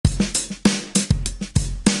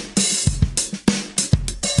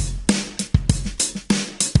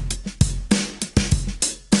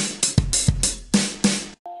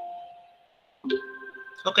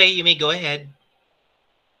Okay, you may go ahead.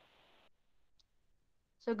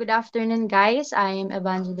 So good afternoon, guys. I am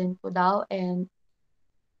Evangeline Pudao, and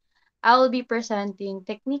I will be presenting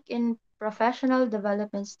Technique in Professional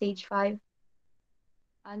Development Stage 5.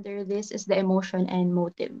 Under this is the emotion and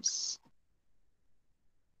motives.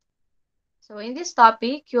 So in this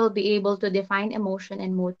topic, you'll be able to define emotion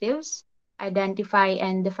and motives, identify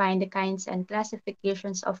and define the kinds and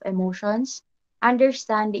classifications of emotions,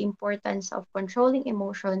 understand the importance of controlling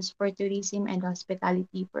emotions for tourism and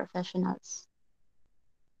hospitality professionals.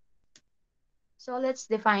 So let's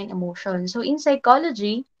define emotion. So in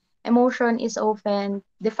psychology, emotion is often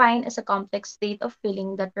defined as a complex state of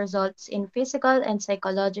feeling that results in physical and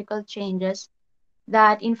psychological changes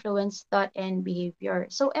that influence thought and behavior.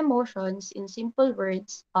 So emotions, in simple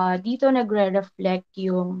words, dito nagre-reflect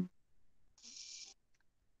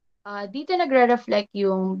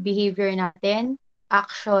yung behavior natin,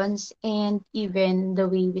 actions, and even the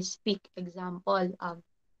way we speak. Example,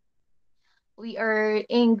 we are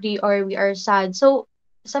angry or we are sad. So,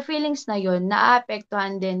 sa feelings na yun,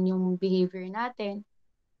 naaapektuhan din yung behavior natin,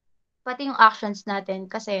 pati yung actions natin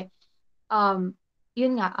kasi, um,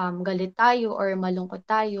 yun nga, galit tayo or malungkot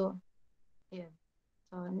tayo. Ayun.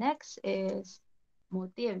 So, next is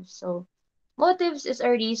motives. So, motives is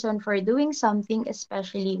a reason for doing something,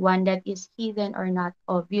 especially one that is hidden or not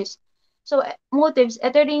obvious. So, motives,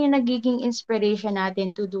 ito rin yung nagiging inspiration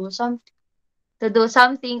natin to do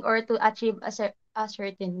something or to achieve a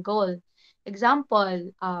certain goal.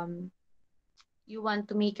 Example, you want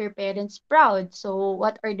to make your parents proud. So,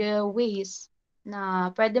 what are the ways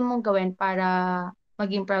na pwede mong gawin para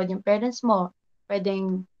maging proud yung parents mo?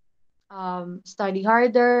 Pwedeng study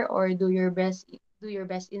harder or do your best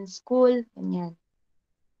in school, ganyan.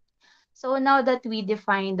 So now that we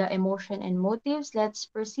define the emotion and motives, let's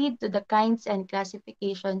proceed to the kinds and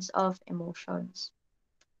classifications of emotions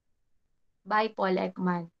by Paul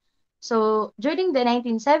Ekman. So, during the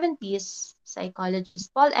 1970s,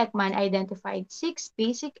 psychologist Paul Ekman identified 6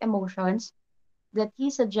 basic emotions that he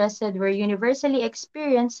suggested were universally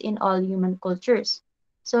experienced in all human cultures.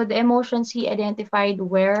 So, the emotions he identified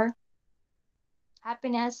were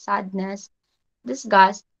happiness, sadness,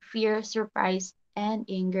 disgust, fear, surprise, and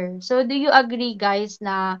anger. So, do you agree, guys,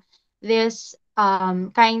 na these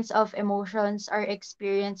kinds of emotions are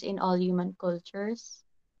experienced in all human cultures?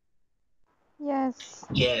 Yes.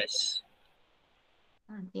 Yes.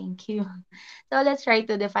 Thank you. So let's try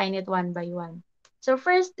to define it one by one. So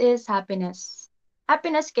first is happiness.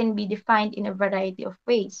 Happiness can be defined in a variety of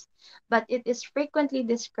ways, but it is frequently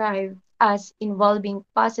described as involving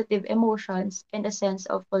positive emotions and a sense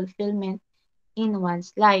of fulfillment in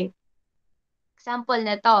one's life. Example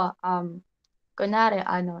nito, kunwari,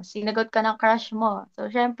 sinagot ka ng crush mo. So,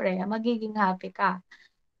 syempre, magiging happy ka.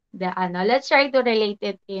 Let's try to relate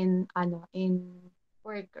it in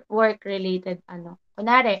work related,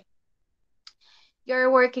 kunwari,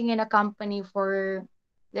 you're working in a company for,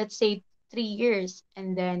 let's say, 3 years,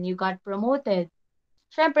 and then you got promoted.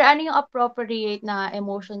 Syempre, ano yung appropriate na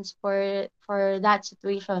emotions for that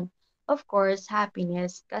situation? Of course,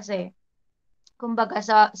 happiness. Kasi, kumbaga,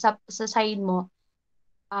 sa side mo,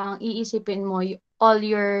 ang iisipin mo, all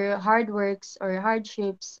your hard works or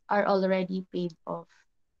hardships are already paid off.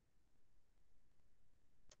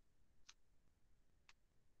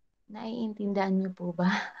 Naiintindihan niyo po ba?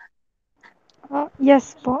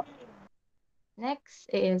 Yes po. Next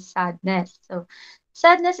is sadness. So,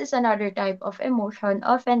 sadness is another type of emotion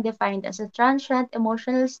often defined as a transient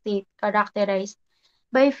emotional state characterized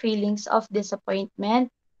by feelings of disappointment,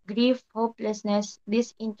 grief, hopelessness,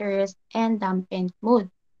 disinterest, and dampened mood.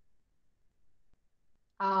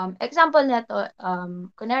 Example nito,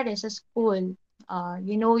 kunwari sa school,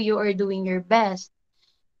 you are doing your best,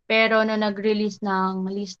 pero nung nag-release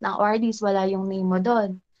ng list ng awardees, wala yung name mo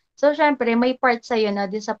doon. So, syempre, may part sa'yo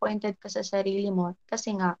na disappointed ka sa sarili mo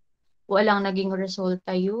kasi nga, walang naging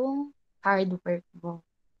resulta yung hard work mo.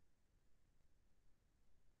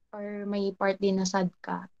 Or may part din na sad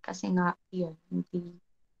ka kasi nga, yun, hindi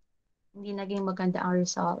naging maganda ang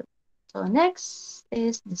result. So, next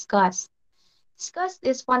is disgust. Disgust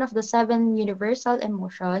is one of the 7 universal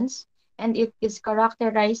emotions, and it is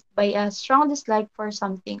characterized by a strong dislike for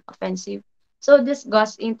something offensive. So,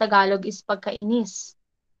 disgust in Tagalog is pagkainis.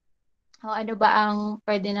 O, ano ba ang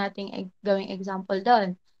pwede nating gawing example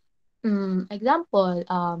doon? Example,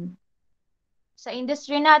 sa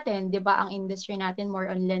industry natin, 'di ba, ang industry natin more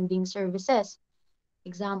on lending services.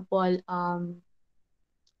 Example,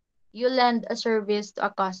 you lend a service to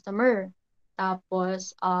a customer.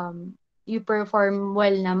 Tapos, you perform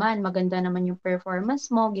well naman, maganda naman yung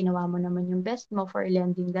performance mo, ginawa mo naman yung best mo for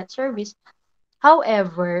lending that service.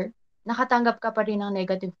 However, nakatanggap ka pa rin ng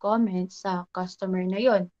negative comments sa customer na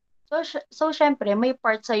yon. So siyempre may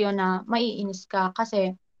part sa'yo na maiinis ka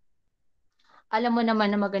kasi alam mo naman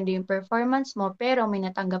na maganda yung performance mo pero may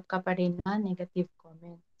natanggap ka pa rin na negative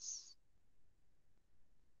comments.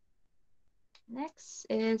 Next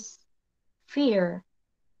is fear.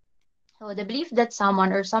 So the belief that someone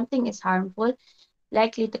or something is harmful,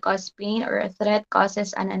 likely to cause pain, or a threat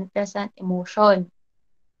causes an unpleasant emotion.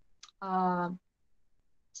 Uh,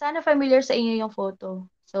 Sana familiar sa inyo yung photo.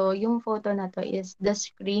 So, yung photo na to is The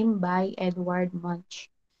Scream by Edward Munch.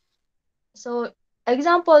 So,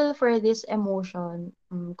 example for this emotion,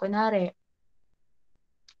 kunwari,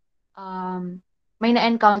 um, may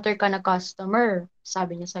na-encounter ka na customer,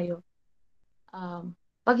 sabi niya sa'yo,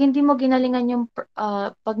 pag hindi mo ginalingan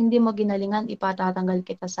pag hindi mo ginalingan, ipatatanggal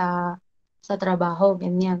kita sa trabaho,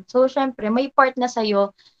 ganyan. So, syempre, may part na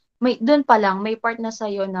sa'yo, dun pa lang, may part na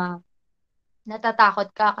sa'yo na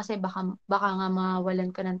natatakot ka kasi baka nga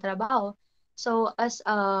mawalan ka ng trabaho. So, as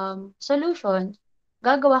solution,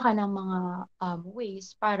 gagawa ka ng mga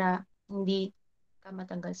ways para hindi ka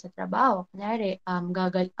matanggal sa trabaho. Kunyari,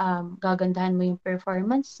 gagandahan mo yung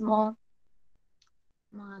performance mo,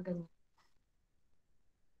 mga ganyan.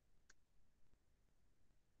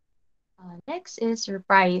 Next is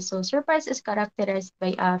surprise. So, surprise is characterized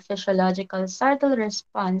by a physiological startle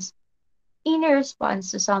response in response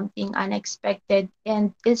to something unexpected and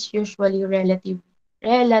is usually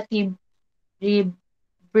relatively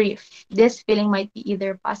brief. This feeling might be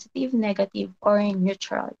either positive, negative, or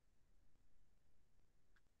neutral.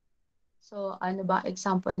 So, ano ba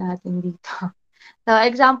example natin dito? So,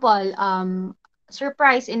 example,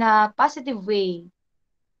 surprise in a positive way.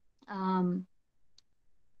 Um,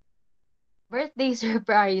 Birthday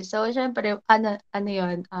surprise. So, syempre, ano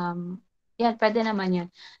yun? Yan, pwede naman yan.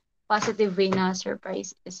 Positive way na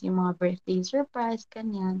surprise is yung mga birthday surprise,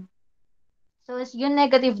 ganyan. So, yung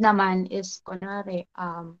negative naman is, kunwari,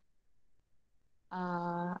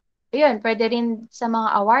 Ah, ayun, pwede rin sa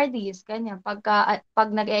mga awardees, ganyan.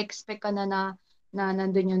 Pag nag-expect ka na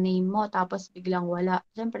nandun yung name mo, tapos biglang wala.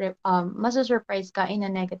 Siyempre, masu-surprise ka in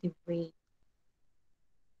a negative way.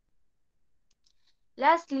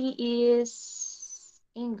 Lastly is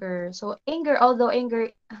anger. So, although anger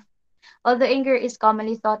is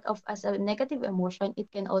commonly thought of as a negative emotion, it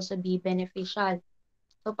can also be beneficial.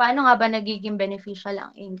 So, paano nga ba nagiging beneficial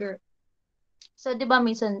ang anger? So, 'di ba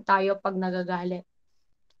minsan tayo pag nagagalit,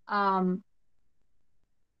 um,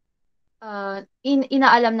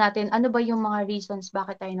 inaalam natin ano ba yung mga reasons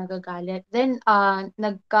bakit tayo nagagalit. Then,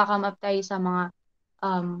 nagka-come up tayo sa mga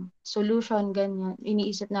solution, ganyan.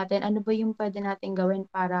 Iniisip natin ano ba yung pwede natin gawin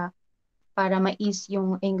para ma-ease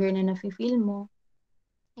yung anger na nafe-feel mo.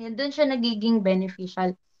 And doon siya nagiging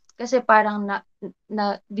beneficial. Kasi parang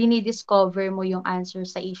dinidiscover mo yung answer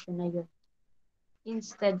sa issue na yun.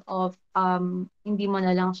 Instead of hindi mo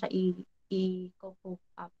na lang siya i-cope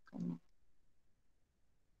up. Ganyan.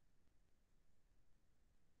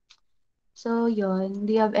 So, yun.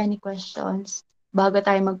 Do you have any questions bago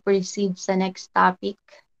tayo mag-proceed sa next topic?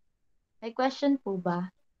 May question po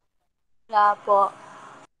ba? Wala po.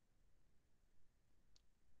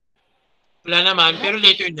 Wala naman, Okay. pero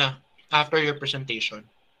later na, after your presentation.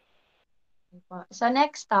 So,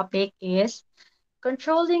 next topic is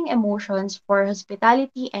controlling emotions for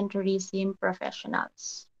hospitality and tourism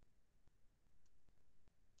professionals.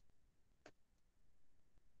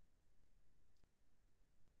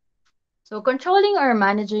 So, controlling or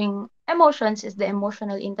managing emotions is the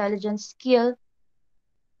emotional intelligence skill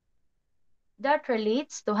that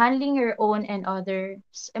relates to handling your own and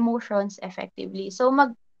others' emotions effectively. So,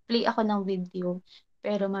 mag-play ako ng video,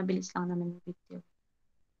 pero mabilis lang naman yung video.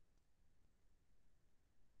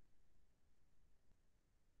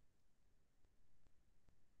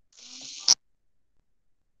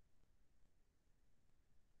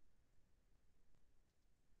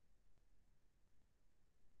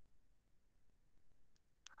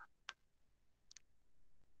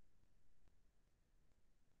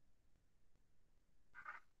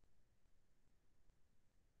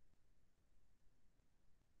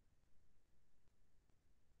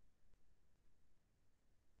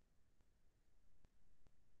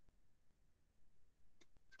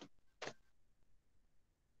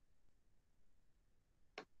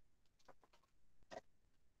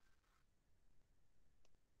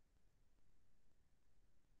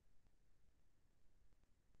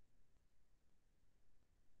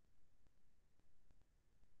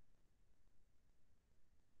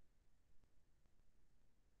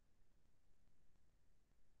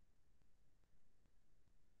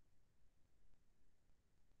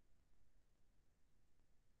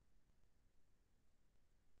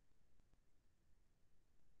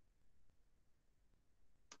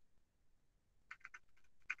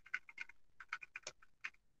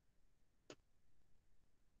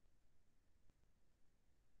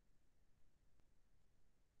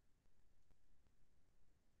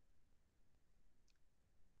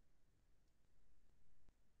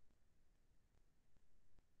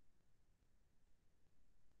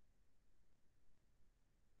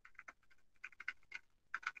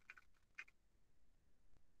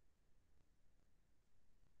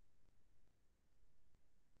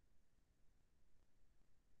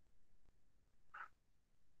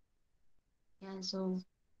 And so,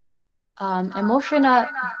 emotional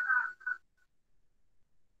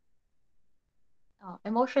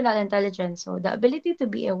emotional intelligence. So the ability to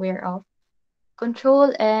be aware of,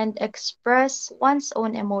 control, and express one's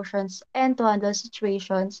own emotions and to handle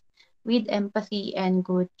situations with empathy and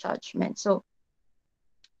good judgment. So,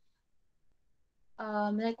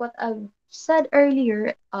 like what I've said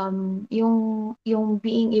earlier, yung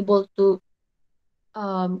being able to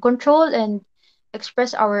control and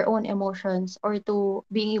express our own emotions or to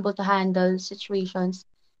being able to handle situations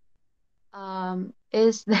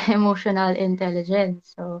is the emotional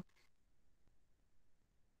intelligence. So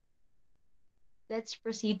let's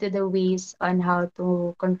proceed to the ways on how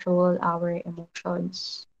to control our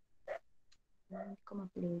emotions. Hindi ko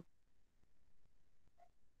ma-play.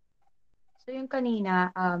 So yung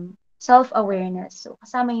kanina, self-awareness. So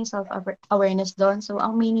kasama yung self-awareness doon. So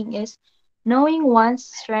ang meaning is knowing one's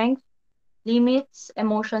strength, limits,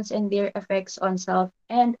 emotions, and their effects on self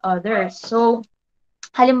and others. So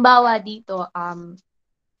halimbawa dito,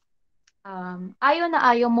 ayaw na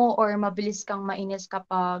ayaw mo or mabilis kang mainis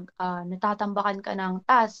kapag natatambakan ka ng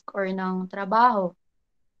task or ng trabaho.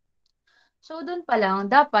 So, dun pa lang,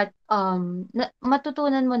 dapat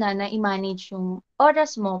matutunan mo na na i-manage yung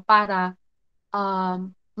oras mo para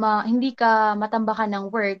hindi ka matambakan ng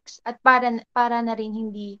works at para na rin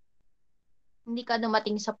hindi ka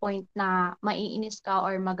dumating sa point na maiinis ka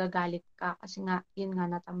or magagalit ka kasi nga, yun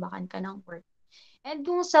nga, natambakan ka ng work. And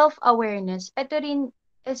yung self-awareness, ito rin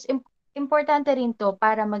is importante rin to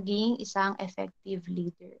para maging isang effective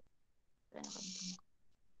leader.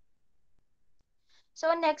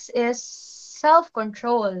 So next is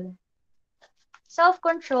self-control.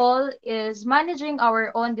 Self-control is managing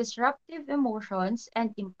our own disruptive emotions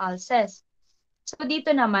and impulses. So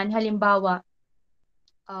dito naman, halimbawa,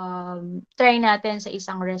 try natin sa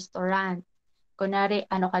isang restaurant. Kunwari,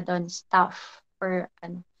 ano ka doon, staff or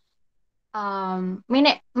ano.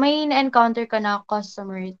 May na-encounter ka na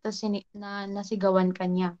customer tapos na nasigawan ka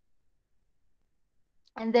niya.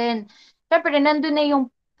 And then, syempre, nandun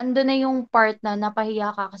na yung part na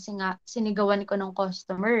napahiya ka kasi nga sinigawan ko ng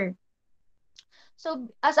customer. So,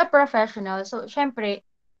 as a professional, so syempre,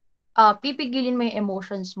 pipigilin mo yung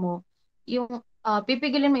emotions mo.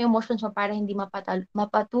 Pipigilin mo yung emotions mo para hindi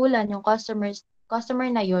mapatulan yung customer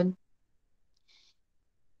na yun.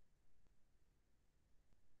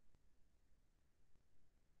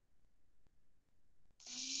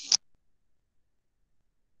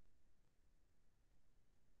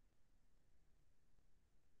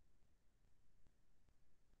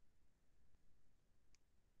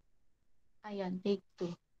 Ayan, take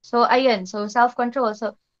two. So, ayan. So, self-control.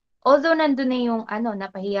 So, although nandun na yung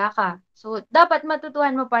napahiya ka. So, dapat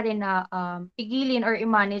matutuhan mo pa rin na pigilin or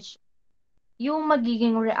i-manage yung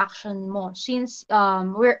magiging reaction mo. Since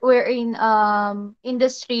we're in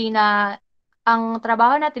industry na ang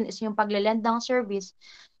trabaho natin is yung pagle-lend ng service.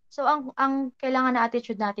 So, ang kailangan na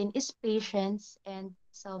attitude natin is patience and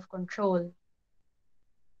self-control.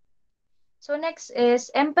 So next is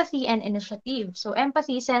empathy and initiative. So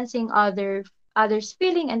empathy, sensing others'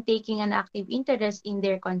 feeling and taking an active interest in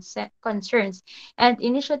their concerns. And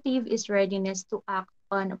initiative is readiness to act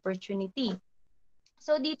on opportunity.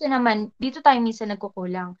 So dito tayo minsan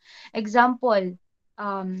nagkukulang. Example,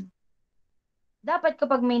 dapat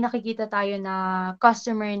kapag may nakikita tayo na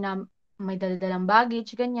customer na may daladalang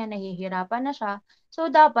baggage, ganyan, nahihirapan na siya. So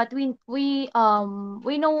dapat we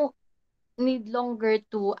no need longer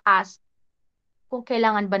to ask kung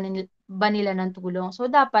kailangan ba nila ng tulong.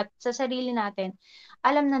 So, dapat sa sarili natin,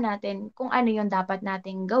 alam na natin kung ano yung dapat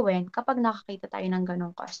nating gawin kapag nakakita tayo ng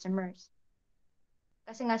ganong customers.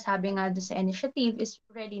 Kasi nga sabi nga doon sa initiative is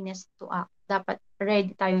readiness to act. Dapat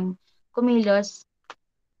ready tayong kumilos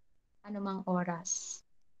anumang oras.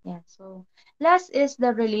 Yeah. So, last is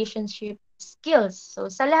the relationship skills.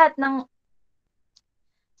 So, so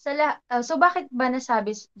bakit ba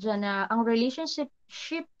nasabi dyan na ang relationship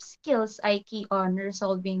skills ay key on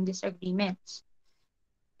resolving disagreements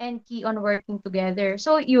and key on working together?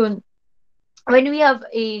 So yun, when we have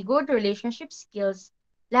a good relationship skills,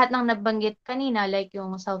 lahat ng nabanggit kanina like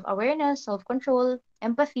yung self-awareness, self-control,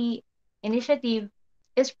 empathy, initiative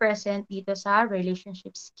is present dito sa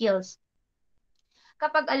relationship skills.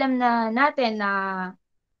 Kapag alam na natin na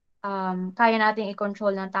kaya natin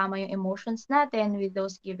i-control ng tama yung emotions natin with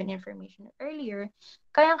those given information earlier,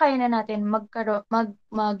 kayang-kaya na natin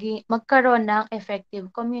magkaroon ng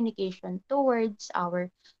effective communication towards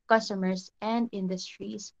our customers and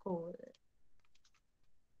industry's goal.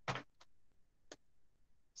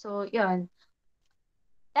 So, yun.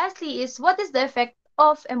 Lastly is, what is the effect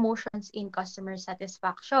of emotions in customer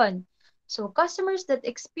satisfaction? So customers that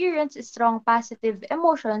experience strong positive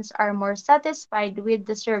emotions are more satisfied with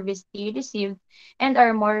the service they receive and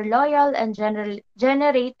are more loyal and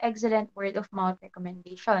generate excellent word of mouth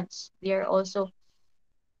recommendations. They are also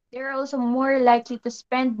more likely to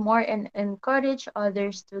spend more and encourage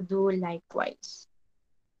others to do likewise.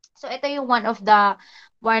 So ito yung one of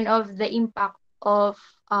the impact of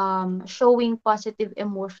showing positive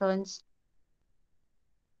emotions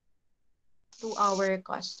to our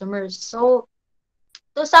customers. So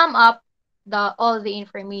to sum up all the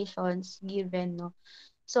informations given, no.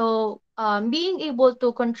 So being able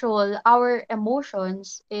to control our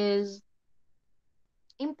emotions is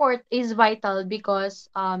vital because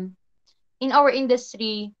in our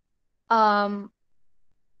industry, um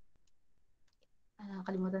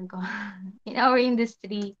nakalimutan ko. In our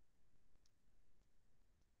industry,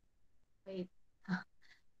 wait.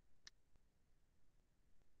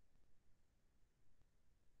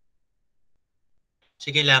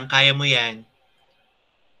 Sige lang, kaya mo yan.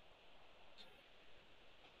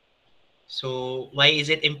 So, why is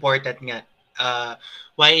it important nga?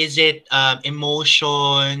 Why is it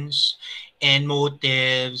emotions and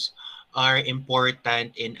motives are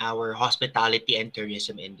important in our hospitality and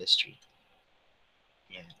tourism industry?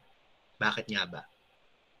 Yan. Bakit nga ba?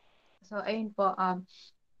 So ayun po,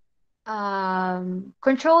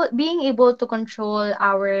 control being able to control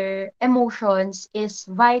our emotions is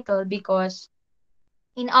vital because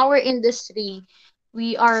in our industry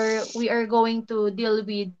we are going to deal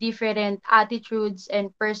with different attitudes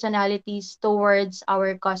and personalities towards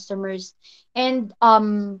our customers, and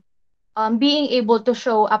being able to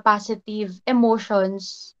show a positive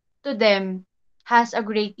emotions to them has a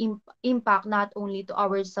great impact not only to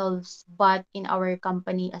ourselves but in our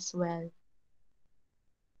company as well.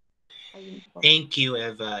 Ayun po. Thank you,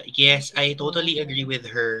 Eva. Thank Yes, you I po. totally agree with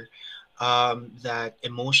her that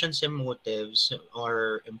emotions and motives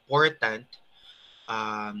are important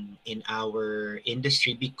in our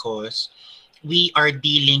industry because we are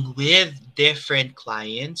dealing with different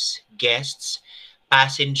clients, guests,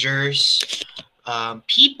 passengers,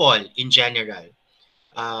 people in general,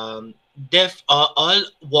 all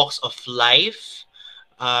walks of life,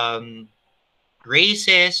 um,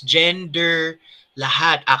 races, gender,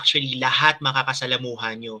 lahat, actually, lahat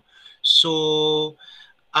makakasalamuhan nyo. So,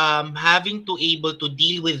 having to able to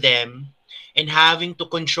deal with them and having to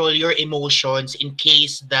control your emotions in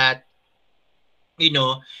case that you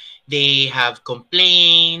know they have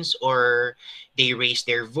complaints or they raise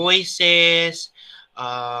their voices,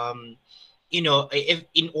 um if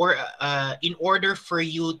in order for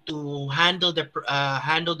you to handle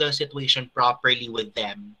the situation properly with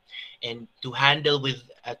them and to handle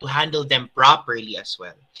them properly as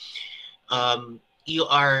well, you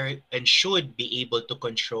are and should be able to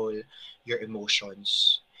control your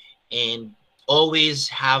emotions and always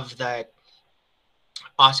have that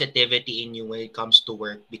positivity in you when it comes to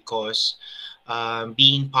work because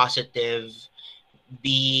being positive,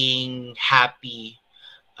 being happy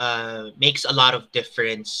makes a lot of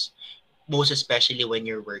difference, most especially when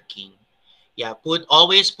you're working. Yeah,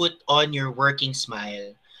 always put on your working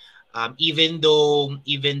smile. Even though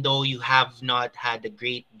you have not had a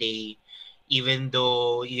great day, even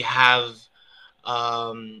though you have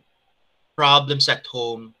um, problems at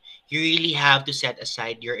home, you really have to set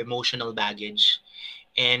aside your emotional baggage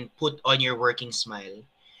and put on your working smile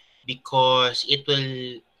because it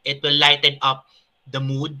will lighten up the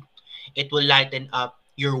mood, it will lighten up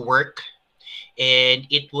your work, and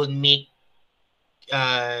it will make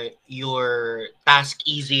your task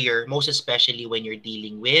easier, most especially when you're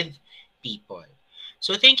dealing with people.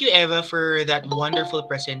 So thank you, Eva, for that wonderful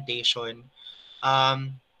presentation.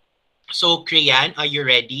 um, so Kriyan, are you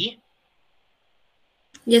ready?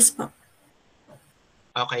 Yes po.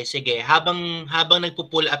 Okay, sige, habang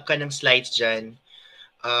nagpo-pull up ka ng slides dyan.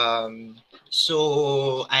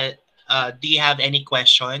 So, do you have any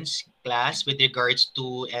questions, class, with regards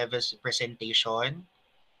to Eva's presentation?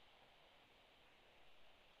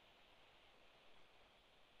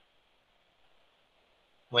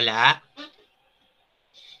 Wala?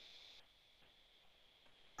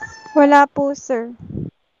 Wala po, sir.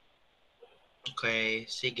 Okay,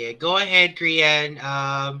 sige. Go ahead, Krian.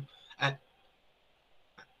 Uh,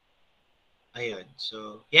 ayun.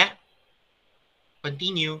 So, yeah,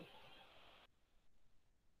 continue.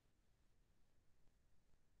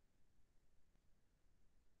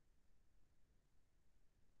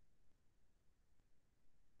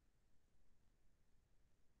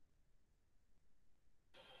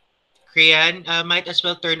 Krian, might as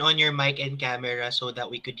well turn on your mic and camera so that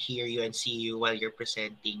we could hear you and see you while you're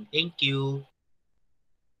presenting. Thank you.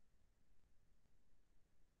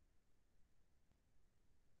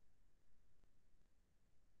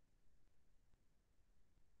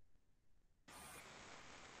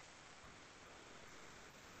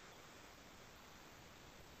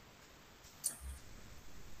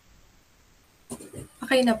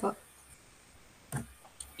 Okay na po.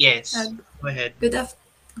 Yes. Go ahead.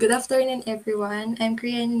 Good afternoon, everyone. I'm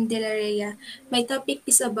Krian De La Rhea. My topic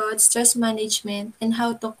is about stress management and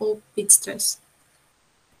how to cope with stress.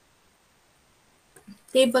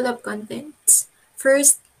 Table of contents.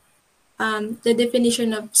 First, the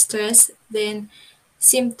definition of stress, then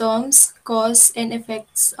symptoms, cause, and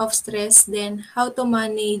effects of stress, then how to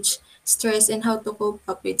manage stress and how to cope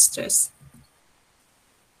up with stress.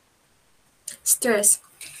 Stress.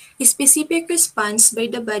 A specific response by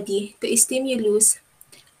the body to a stimulus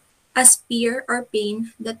as fear or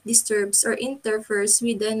pain that disturbs or interferes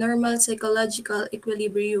with the normal psychological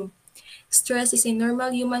equilibrium. Stress is a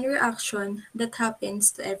normal human reaction that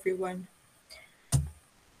happens to everyone.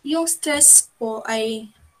 Yung stress po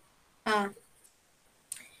ay ah,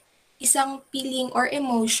 isang feeling of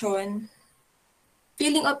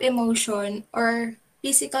emotion or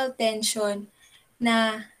physical tension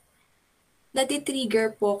na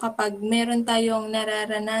natitrigger po kapag meron tayong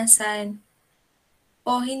nararanasan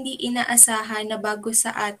o hindi inaasahan na bago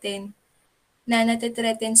sa atin na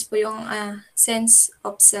natithreatens po yung sense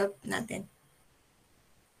of self natin.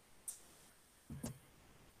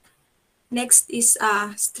 Next is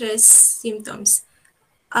stress symptoms.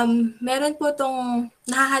 Meron po itong,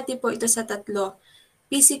 nahahati po ito sa tatlo,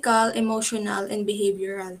 physical, emotional, and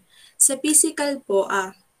behavioral. Sa physical po,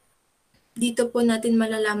 dito po natin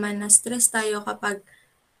malalaman na stress tayo kapag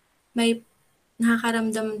may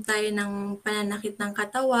nakakaramdam tayo ng pananakit ng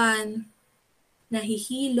katawan,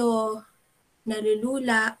 nahihilo,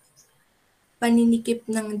 nalulula, paninikip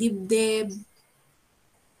ng dibdib,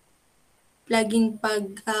 laging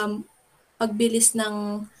pagbilis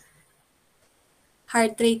ng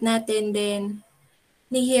heart rate natin, then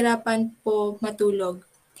nahihirapan po matulog.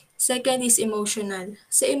 Second is emotional.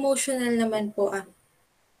 Sa emotional naman po,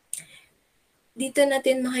 dito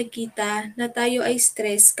natin makikita na tayo ay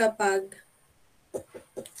stress kapag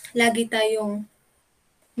lagi tayong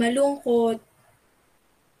malungkot,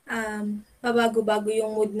 pabago-bago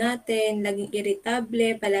yung mood natin, laging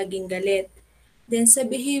irritable, palaging galit. Then sa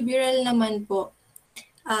behavioral naman po,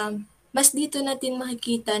 mas dito natin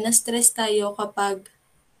makikita na stress tayo kapag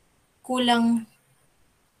kulang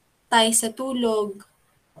tayo sa tulog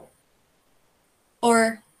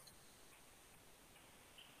or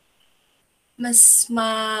mas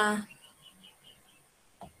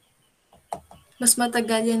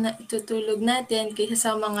matagal yan na itutulog natin kaysa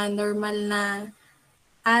sa mga normal na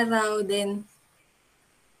araw, then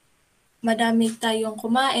madami tayong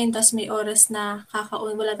kumain, tas may oras na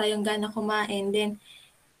wala tayong gana kumain, then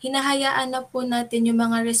hinahayaan na po natin yung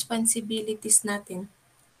mga responsibilities natin.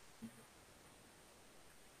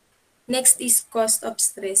 Next is cause of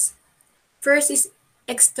stress. First is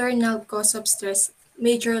external cause of stress,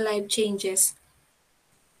 major life changes.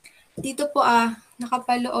 Dito po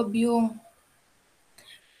nakapaloob yung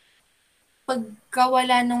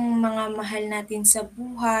pagkawala ng mga mahal natin sa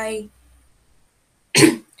buhay,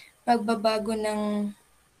 pagbabago ng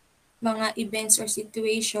mga events or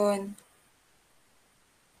situation.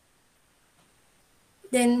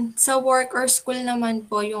 Then, sa work or school naman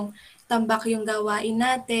po, yung tambak yung gawain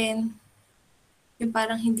natin, yung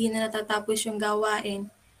parang hindi na natatapos yung gawain.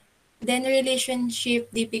 Then,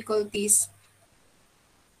 relationship difficulties.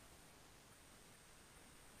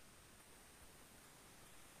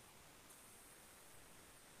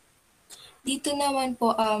 Dito naman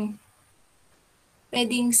po,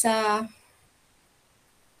 pwedeng sa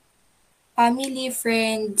family,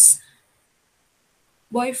 friends,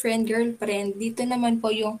 boyfriend, girlfriend. Dito naman po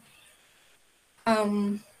yung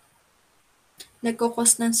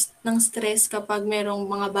nagkukos ng stress kapag merong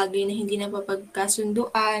mga bagay na hindi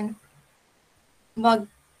napapagkasunduan,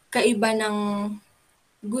 magkaiba ng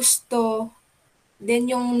gusto, then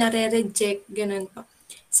yung nare-reject, ganun po.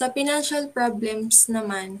 Sa financial problems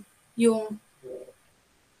naman, yung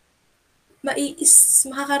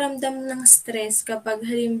makakaramdam ng stress kapag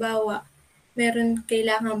halimbawa, meron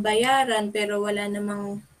kailangang bayaran pero wala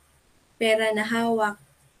namang pera na hawak,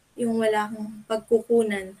 yung wala kang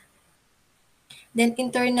pagkukunan. Then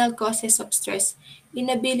internal causes of stress,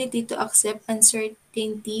 inability to accept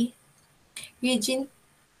uncertainty, rigid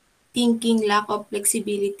thinking, lack of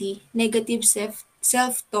flexibility, negative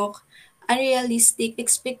self-talk, unrealistic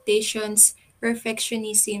expectations,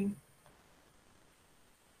 perfectionism.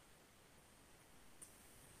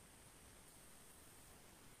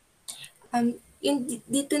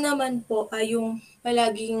 Dito naman po ay yung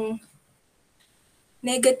palaging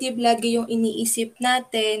negative lagi yung iniisip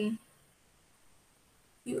natin,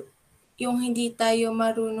 yung hindi tayo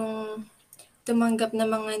marunong tumanggap ng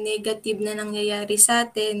mga negative na nangyayari sa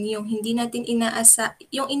atin, yung hindi natin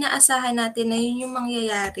yung inaasahan natin na yun yung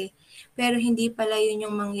mangyayari, pero hindi pala yun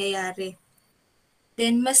yung mangyayari.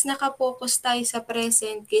 Then, mas nakapokus tayo sa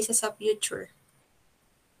present kaysa sa future.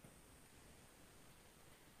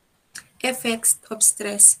 Effects of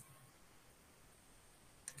stress.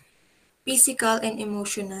 Physical and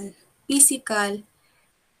emotional. Physical,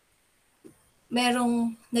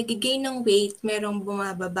 merong nagigain ng weight, merong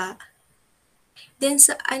bumababa. Then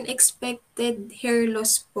sa unexpected hair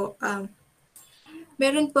loss po,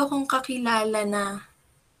 meron po akong kakilala na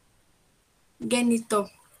ganito.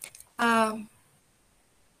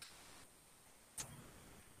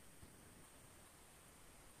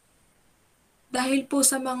 Dahil po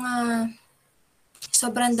sa mga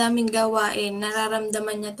sobrang daming gawain,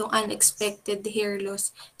 nararamdaman niya tong unexpected hair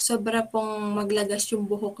loss. Sobra pong maglagas yung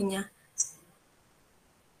buhok niya.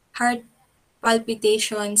 Heart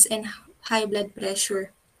palpitations and high blood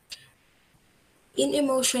pressure. In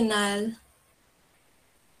emotional,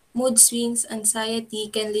 mood swings, anxiety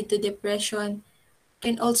can lead to depression,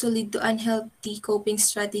 can also lead to unhealthy coping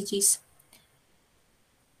strategies.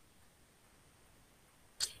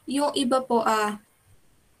 Yung iba po,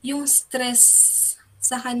 yung stress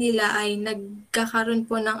sa kanila ay nagkakaroon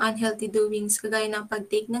po ng unhealthy doings kagaya ng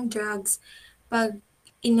pag-take ng drugs,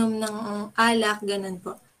 pag-inom ng alak, ganun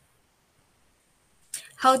po.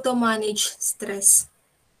 How to manage stress.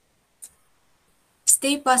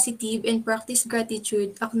 Stay positive and practice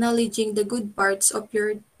gratitude, acknowledging the good parts of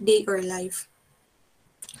your day or life.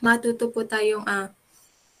 Matuto po tayong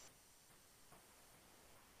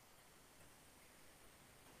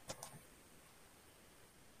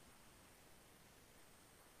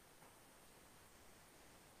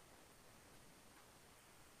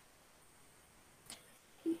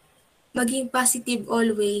maging positive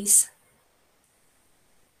always.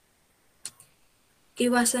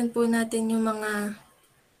 Iwasan po natin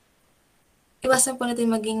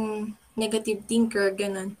maging negative thinker,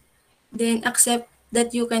 ganun. Then, accept that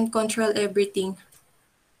you can control everything.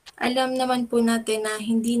 Alam naman po natin na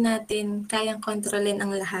hindi natin kayang kontrolin ang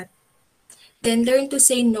lahat. Then, learn to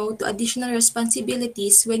say no to additional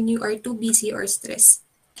responsibilities when you are too busy or stressed.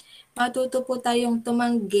 Matuto po tayong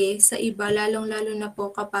tumanggi sa iba, lalong-lalo na po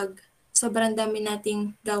kapag sobrang dami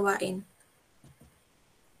nating gawain.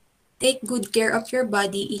 Take good care of your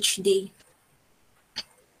body each day.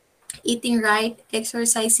 Eating right,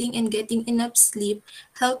 exercising, and getting enough sleep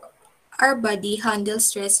help our body handle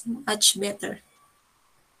stress much better.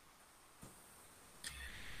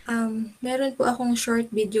 Meron po akong short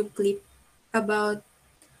video clip about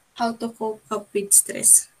how to cope up with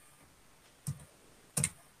stress.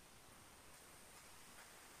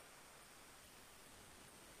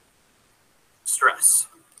 Stress.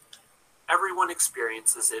 Everyone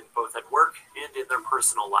experiences it both at work and in their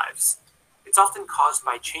personal lives. It's often caused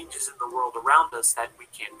by changes in the world around us that we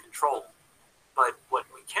can't control. But what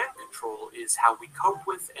we can control is how we cope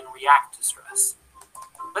with and react to stress.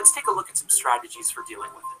 Let's take a look at some strategies for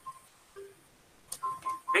dealing with it.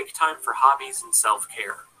 Make time for hobbies and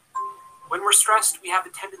self-care. When we're stressed, we have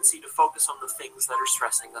a tendency to focus on the things that are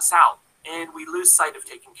stressing us out, and we lose sight of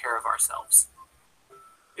taking care of ourselves.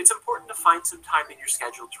 It's important to find some time in your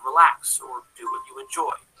schedule to relax or do what you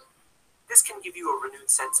enjoy. This can give you a renewed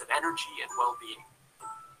sense of energy and well-being.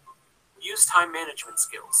 Use time management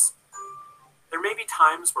skills. There may be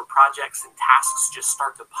times where projects and tasks just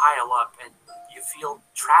start to pile up and you feel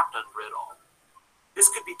trapped under it all. This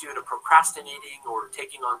could be due to procrastinating or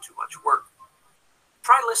taking on too much work.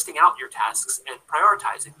 Try listing out your tasks and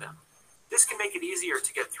prioritizing them. This can make it easier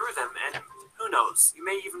to get through them, and who knows, you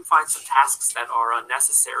may even find some tasks that are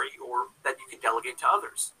unnecessary or that you can delegate to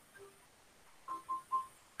others.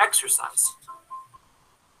 Exercise.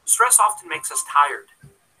 Stress often makes us tired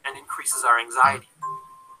and increases our anxiety.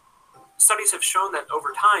 Studies have shown that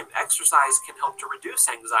over time, exercise can help to reduce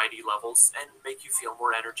anxiety levels and make you feel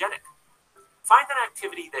more energetic. Find an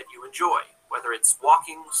activity that you enjoy, whether it's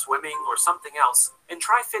walking, swimming, or something else, and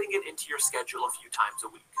try fitting it into your schedule a few times a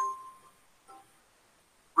week.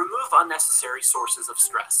 Remove unnecessary sources of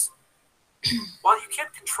stress. While you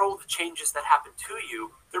can't control the changes that happen to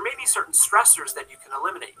you, there may be certain stressors that you can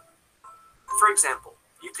eliminate. For example,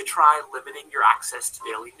 you could try limiting your access to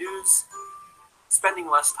daily news, spending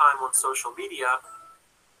less time on social media,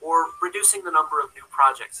 or reducing the number of new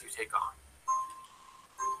projects you take on.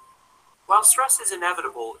 While stress is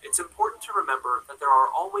inevitable, it's important to remember that there are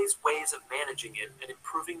always ways of managing it and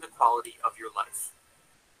improving the quality of your life.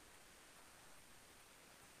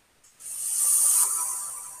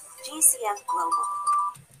 GCF Global.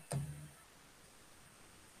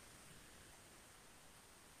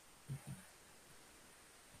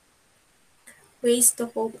 Ways to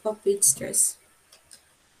cope up with stress.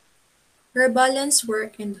 Rebalance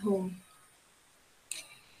work and home.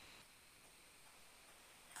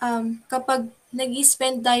 Kapag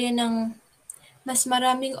nag-spend tayo ng mas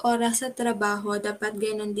maraming oras sa trabaho, dapat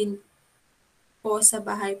gano'n din po sa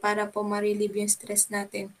bahay para po ma-relieve yung stress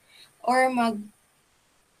natin. Or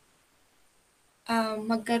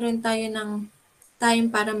magkaroon tayo ng time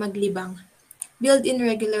para maglibang. Build in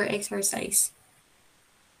regular exercise.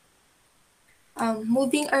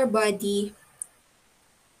 Moving our body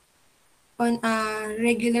on a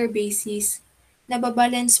regular basis,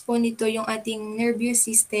 nababalance po nito yung ating nervous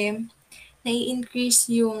system, nai-increase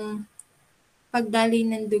yung pagdaloy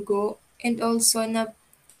ng dugo, and also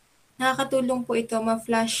nakakatulong po ito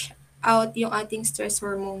ma-flush out yung ating stress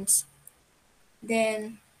hormones.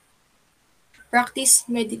 Then, practice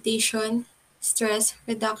meditation, stress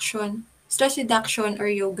reduction or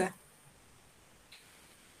yoga.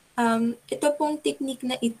 Ito pong technique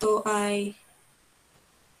na ito ay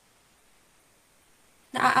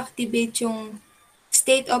na-activate yung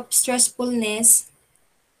state of stressfulness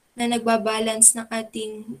na nagbabalance ng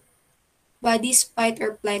ating body's fight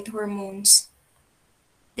or flight hormones.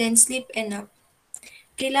 Then, sleep enough.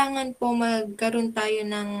 Kailangan po magkaroon tayo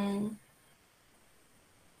ng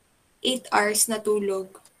 8 hours na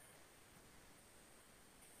tulog.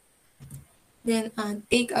 Then,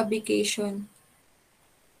 take a vacation.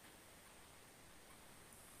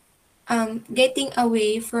 Getting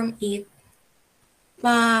away from it,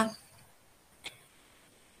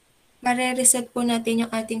 mare-reset po natin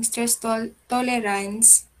yung ating stress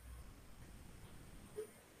tolerance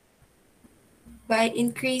by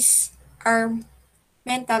increase our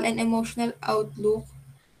mental and emotional outlook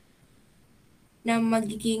na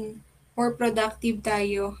magiging more productive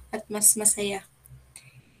tayo at mas masaya.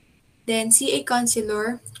 Then, see a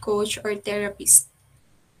counselor, coach, or therapist.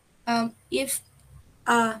 If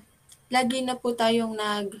lagi na po tayong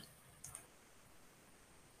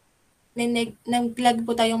lagi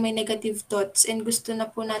po tayong may negative thoughts and gusto na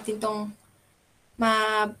po natin tong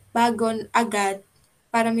mabagon agad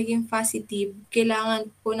para maging positive,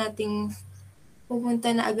 kailangan po nating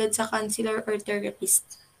pupunta na agad sa counselor or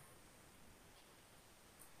therapist.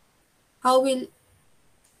 How will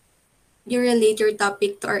you relate your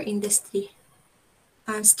topic to our industry?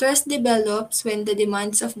 Stress develops when the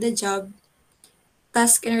demands of the job,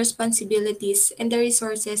 tasks and responsibilities, and the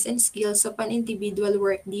resources and skills of an individual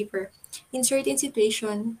work differ. In certain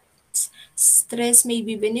situations, stress may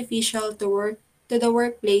be beneficial to the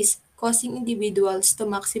workplace, causing individuals to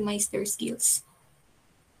maximize their skills.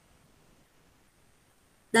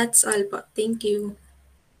 That's all po. Thank you.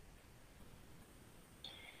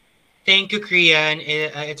 Thank you, Krian.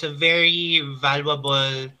 It's a very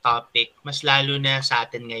valuable topic, mas lalo na sa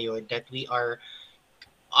atin ngayon that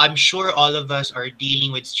I'm sure all of us are dealing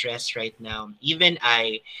with stress right now. Even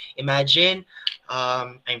I. Imagine,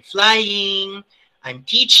 I'm flying, I'm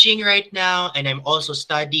teaching right now, and I'm also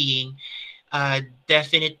studying.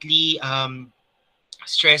 Definitely,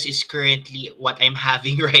 stress is currently what I'm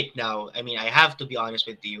having right now. I mean, I have to be honest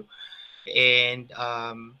with you. And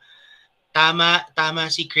tama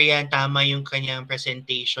si Krian, tama yung kanyang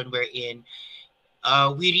presentation wherein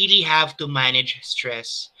we really have to manage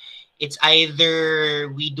stress. It's either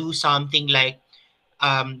we do something like,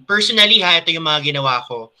 personally ha, ito yung mga ginawa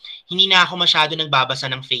ko. Hindi na ako masyado nagbabasa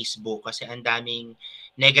ng Facebook kasi ang daming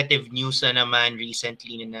negative news na naman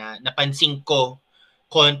recently na napansin ko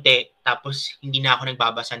konti, tapos hindi na ako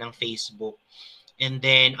nagbabasa ng Facebook. And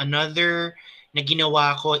then another na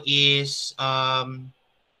ginawa ko is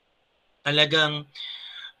talagang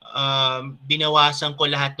binawasan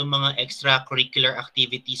ko lahat ng mga extracurricular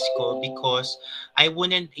activities ko because I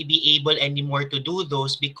wouldn't be able anymore to do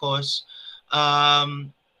those because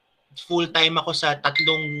full-time ako sa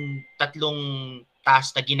tatlong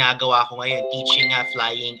task na ginagawa ko ngayon, teaching,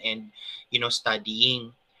 flying, and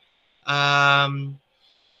studying.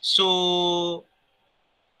 So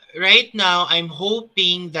right now, I'm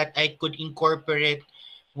hoping that I could incorporate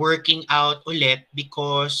working out ulit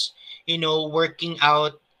because, working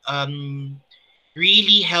out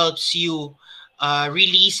really helps you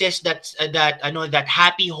releases that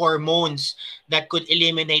happy hormones that could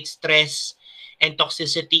eliminate stress and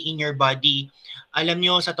toxicity in your body. Alam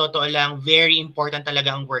nyo, sa totoo lang, very important talaga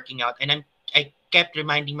ang working out. And I kept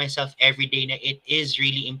reminding myself every day na it is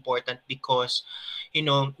really important because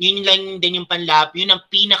yun lang din yung yun ang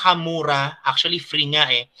pinakamura, actually free nga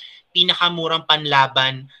pinakamurang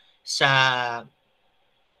panlaban sa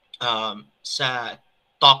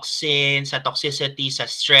toxin, sa toxicity, sa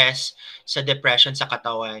stress, sa depression sa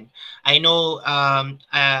katawan. I know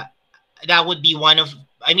that would be one of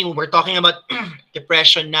I mean, we're talking about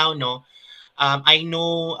depression now, no? I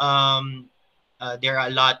know there are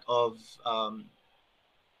a lot of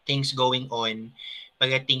things going on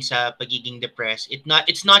pagdating sa pagiging depressed.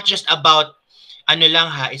 It's not just about ano lang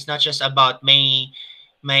ha, it's not just about may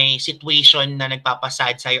situation na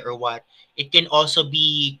nagpapasad sa'yo or what. It can also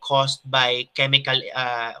be caused by chemical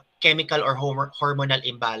or hormonal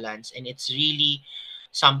imbalance, and it's really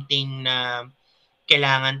something na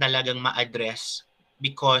kailangan talagang ma-address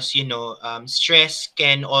because stress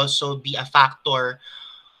can also be a factor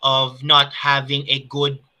of not having a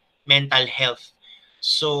good mental health.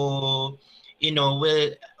 So,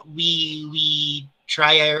 we'll we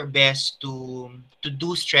try our best to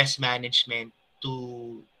do stress management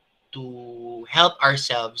to help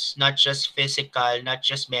ourselves, not just physical, not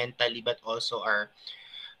just mentally, but also our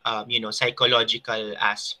psychological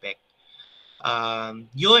aspect.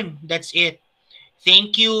 Yun, that's it.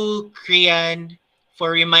 Thank you, Krian,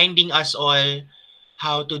 for reminding us all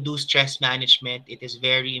how to do stress management. It is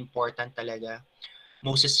very important talaga.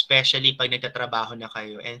 Most especially pag nagtatrabaho na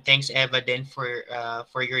kayo. And thanks, Eva, din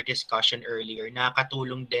for your discussion earlier.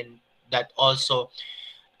 Nakakatulong din that also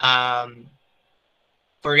um,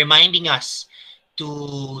 for reminding us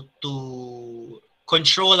to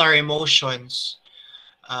control our emotions,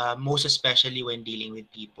 most especially when dealing with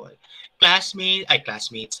people. Classmates,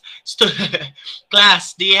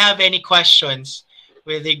 class, do you have any questions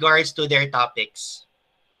with regards to their topics?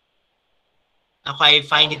 Ako, I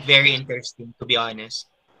find it very interesting, to be honest.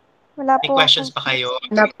 Wala May po ako, questions pa sir. kayo?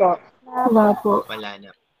 Na po. Wala po. Wala po. Wala na.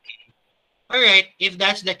 Alright, if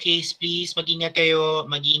that's the case, please mag-ingat kayo,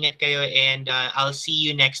 and I'll see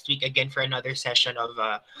you next week again for another session of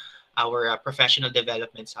our professional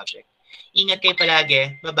development subject. Ingat kayo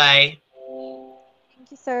palagi. Bye-bye. Thank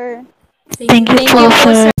you, sir. Thank you Thank po. you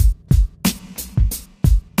po, sir.